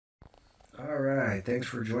Alright, thanks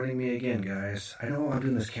for joining me again, guys. I know I'm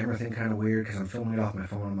doing this camera thing kind of weird because I'm filming it off my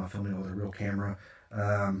phone. I'm not filming it with a real camera.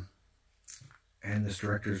 And this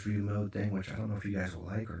director's view mode thing, which I don't know if you guys will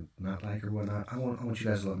like or not like or whatnot. I want you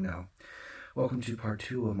guys to let me know. Welcome to part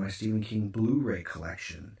 2 of my Stephen King Blu-ray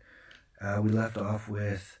collection. We left off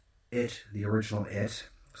with It, the original It.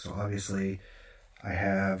 So obviously I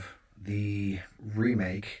have the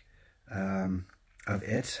remake of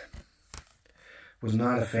It. Was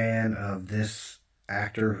not a fan of this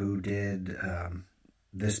actor who did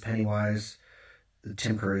this Pennywise.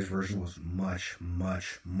 Tim Curry's version was much,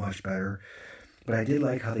 much, much better. But I did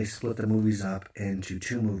like how they split the movies up into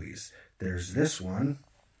 2 movies. There's this one.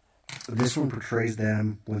 This one portrays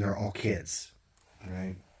them when they're all kids,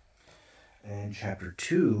 right? And chapter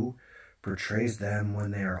 2 portrays them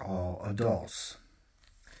when they are all adults.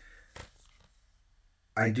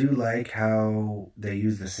 I do like how they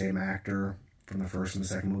use the same actor from the first and the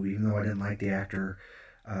second movie, even though I didn't like the actor.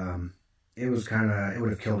 It would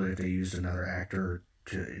have killed it if they used another actor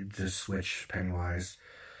to switch Pennywise.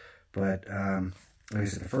 But like I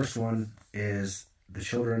said, the first one is the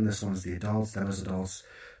children, this one's the adults, them as adults,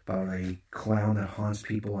 about a clown that haunts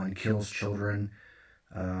people and kills children.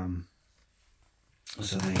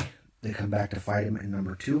 So they come back to fight him in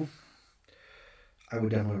number 2. I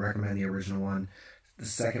would definitely recommend the original one. The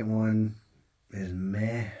second one is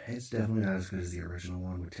meh. It's definitely not as good as the original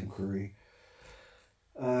one with Tim Curry.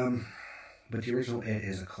 But the original It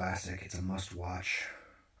is a classic. It's a must-watch.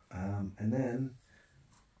 And then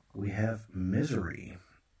we have Misery.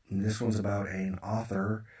 And this one's about an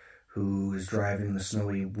author who is driving in the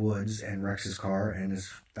snowy woods and wrecks his car and is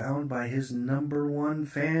found by his #1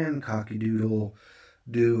 fan,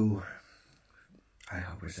 Cocky-Doodle-Doo. I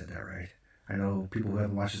hope I said that right. I know people who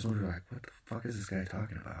haven't watched this movie are like, what the fuck is this guy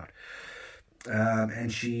talking about?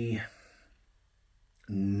 And she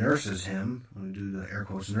nurses him, I'm going to do the air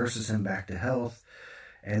quotes, nurses him back to health,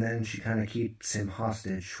 and then she kind of keeps him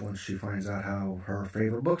hostage once she finds out how her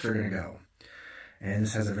favorite books are going to go. And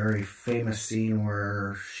this has a very famous scene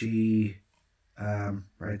where she,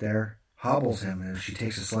 right there, hobbles him, and she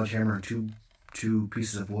takes a sledgehammer and two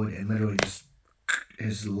pieces of wood and literally just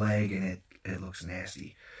his leg, and it looks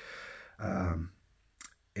nasty.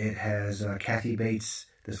 It has Kathy Bates.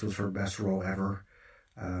 This was her best role ever.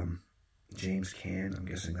 James Caan, I'm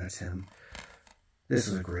guessing that's him. This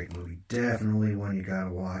is a great movie. Definitely one you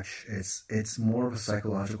gotta watch. It's more of a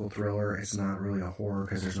psychological thriller. It's not really a horror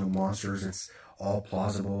because there's no monsters. It's all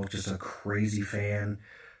plausible. Just a crazy fan,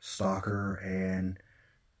 stalker, and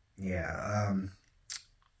yeah.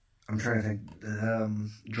 I'm trying to think.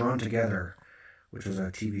 Drawn Together, which was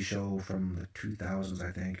a TV show from the 2000s,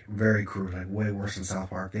 I think. Very crude, like way worse than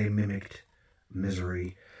South Park. They mimicked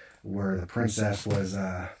Misery, where the princess was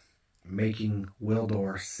making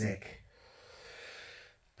Wildor sick.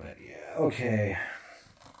 But yeah, okay.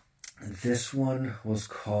 This one was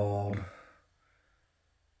called,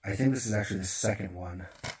 I think this is actually the second one.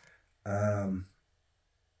 Or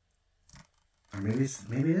maybe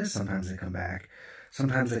it is Sometimes They Come Back.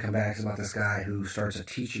 Sometimes They Come Back is about this guy who starts a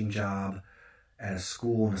teaching job at a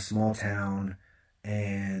school in a small town,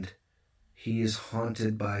 and he is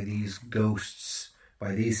haunted by these ghosts,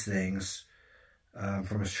 by these things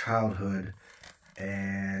from his childhood.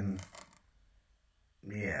 And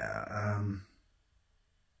yeah,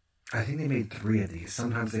 I think they made 3 of these.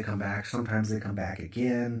 Sometimes They Come Back, Sometimes They Come Back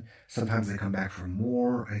Again, Sometimes They Come Back for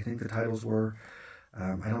More, I think the titles were.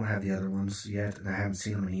 I don't have the other ones yet, and I haven't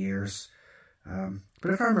seen them in years.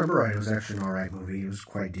 But if I remember right, it was actually an alright movie. It was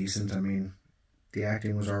quite decent. I mean, the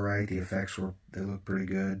acting was alright, the effects they looked pretty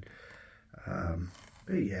good.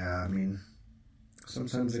 But yeah, I mean,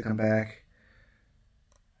 Sometimes They Come Back.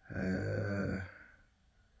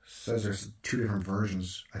 Says there's 2 different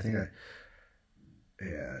versions. I think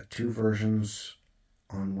 2 versions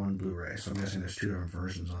on 1 Blu-ray. So I'm guessing there's 2 different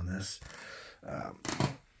versions on this.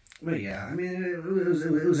 But yeah, I mean, it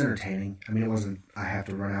was entertaining. I mean, it wasn't, I have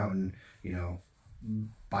to run out and, you know,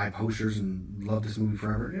 buy posters and love this movie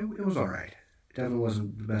forever. It was alright. It definitely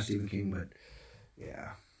wasn't the best Stephen King, but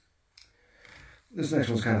yeah. This next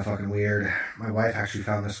one's kind of fucking weird. My wife actually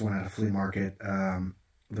found this one at a flea market.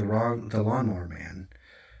 The Lawnmower Man.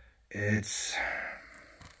 It's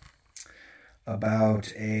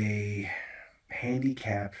about a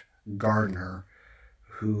handicapped gardener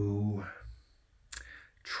who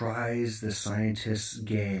tries the scientist's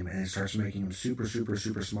game, and it starts making him super, super,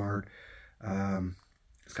 super smart.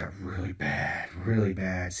 It's got really bad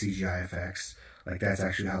CGI effects. Like, that's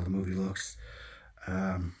actually how the movie looks.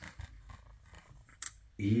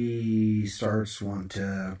 He starts wanting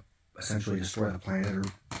to essentially destroy the planet, or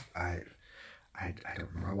I I don't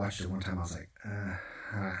remember. I watched it one time. I was like,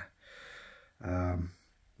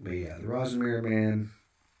 but yeah, The Rosemary Man.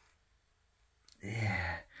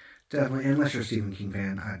 Yeah, definitely. Unless you're a Stephen King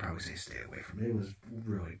fan, I'd probably say stay away from it. It was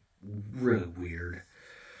really, really weird.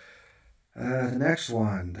 The next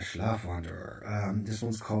one, The Schlafwanderer. This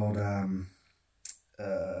one's called the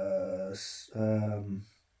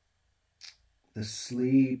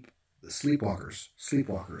Sleepwalkers.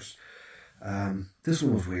 Sleepwalkers. This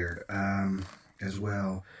one was weird as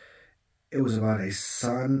well. It was about a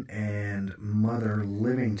son and mother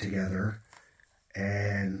living together,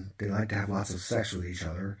 and they like to have lots of sex with each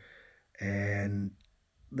other, and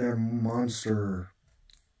they're monster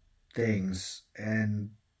things,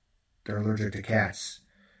 and they're allergic to cats,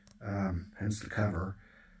 hence the cover.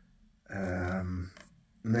 And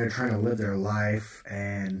they're trying to live their life,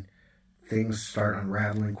 and things start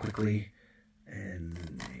unraveling quickly,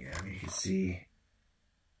 and yeah, I mean, you can see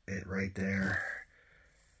it right there.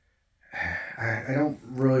 I don't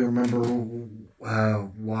really remember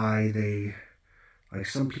why they, like,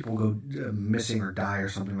 some people go missing or die or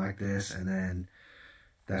something like this, and then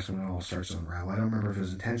that's when it all starts to unravel. I don't remember if it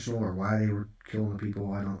was intentional or why they were killing the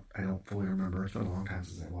people. I don't fully remember. It's been a long time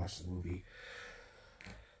since I watched the movie.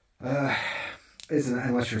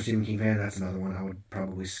 Unless you're a Stephen King fan, that's another one I would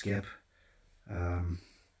probably skip.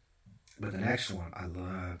 But the next one, I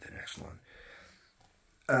love the next one.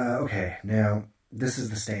 Okay, now, this is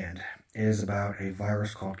The Stand. It is about a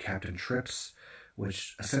virus called Captain Trips,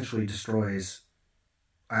 which essentially destroys,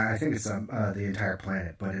 I think it's the entire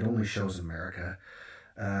planet, but it only shows America.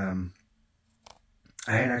 I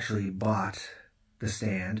had actually bought The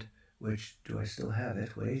Stand, which, do I still have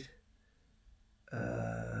it? Wait.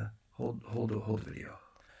 Hold the video.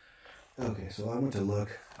 Okay, so I went to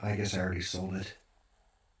look. I guess I already sold it.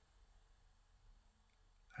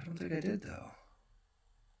 I don't think I did, though.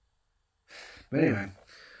 But anyway,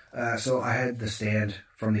 so I had The Stand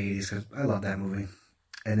from the 80s because I love that movie.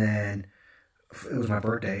 And then it was my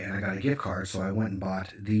birthday and I got a gift card, so I went and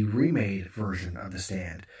bought the remade version of The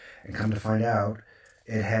Stand. And come to find out,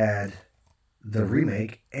 it had the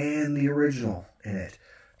remake and the original in it.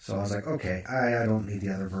 So I was like, okay, I don't need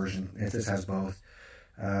the other version if this has both.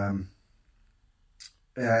 As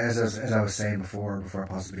I was saying before I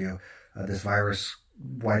paused the video, this virus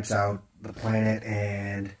wipes out the planet,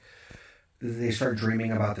 and they start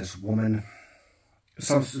dreaming about this woman.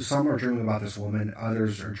 Some are dreaming about this woman.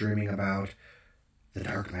 Others are dreaming about the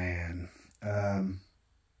Dark Man. And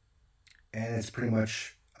it's pretty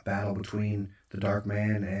much a battle between the Dark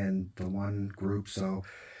Man and the one group. So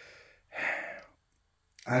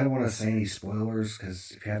I don't want to say any spoilers, because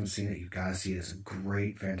if you haven't seen it, you've got to see it. It's a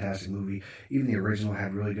great, fantastic movie. Even the original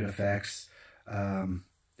had really good effects. It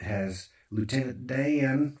has Lieutenant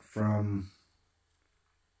Dan from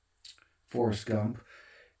Forrest Gump.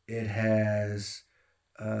 It has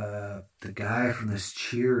the guy from this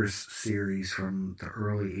Cheers series from the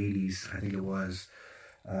early 80s, I think it was.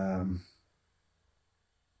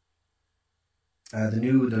 The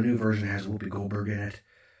new version has Whoopi Goldberg in it.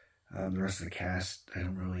 The rest of the cast I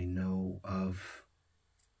don't really know of,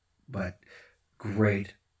 but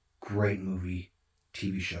great movie,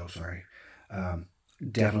 TV show, sorry.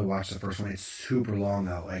 Definitely watch the first one. It's super long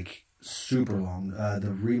though, like super long.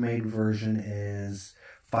 The remade version is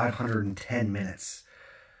 510 minutes.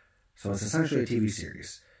 So it's essentially a TV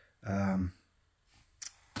series.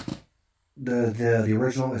 The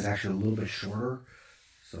original is actually a little bit shorter.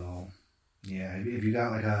 So yeah, if you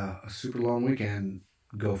got like a super long weekend,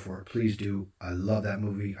 go for it. Please do. I love that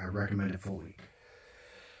movie. I recommend it fully.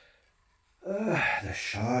 The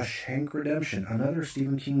Shawshank Redemption. Another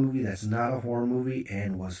Stephen King movie that's not a horror movie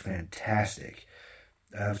and was fantastic.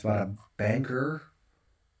 It's about a banker.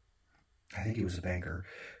 I think he was a banker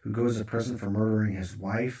who goes to prison for murdering his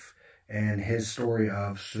wife, and his story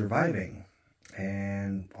of surviving.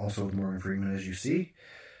 And also with Morgan Freeman, as you see.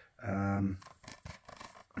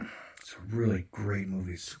 It's a really great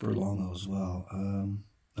movie. It's super long though as well.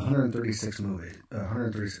 136 movies.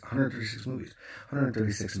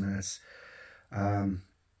 136 minutes.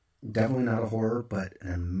 Definitely not a horror, but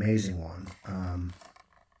an amazing one.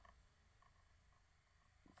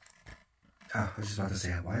 I was just about to say,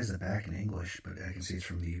 why is the back in English? But I can see it's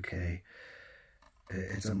from the UK.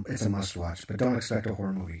 It's a must watch, but don't expect a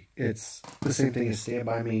horror movie. It's the same thing as Stand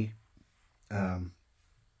By Me.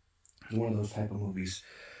 It's one of those type of movies.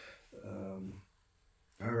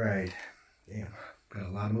 All right, damn, got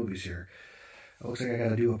a lot of movies here. It looks like I got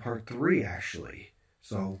to do a part 3 actually.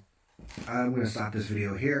 So I'm gonna stop this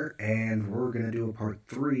video here, and we're gonna do a part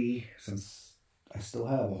 3 since I still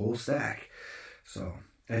have a whole stack. So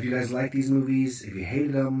if you guys like these movies, if you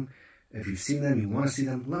hated them, If you've seen them, you want to see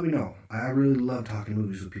them, let me know. I really love talking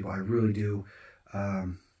movies with people. I really do.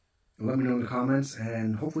 Let me know in the comments,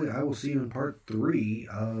 and hopefully I will see you in part 3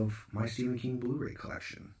 of my Stephen King Blu-ray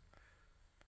collection.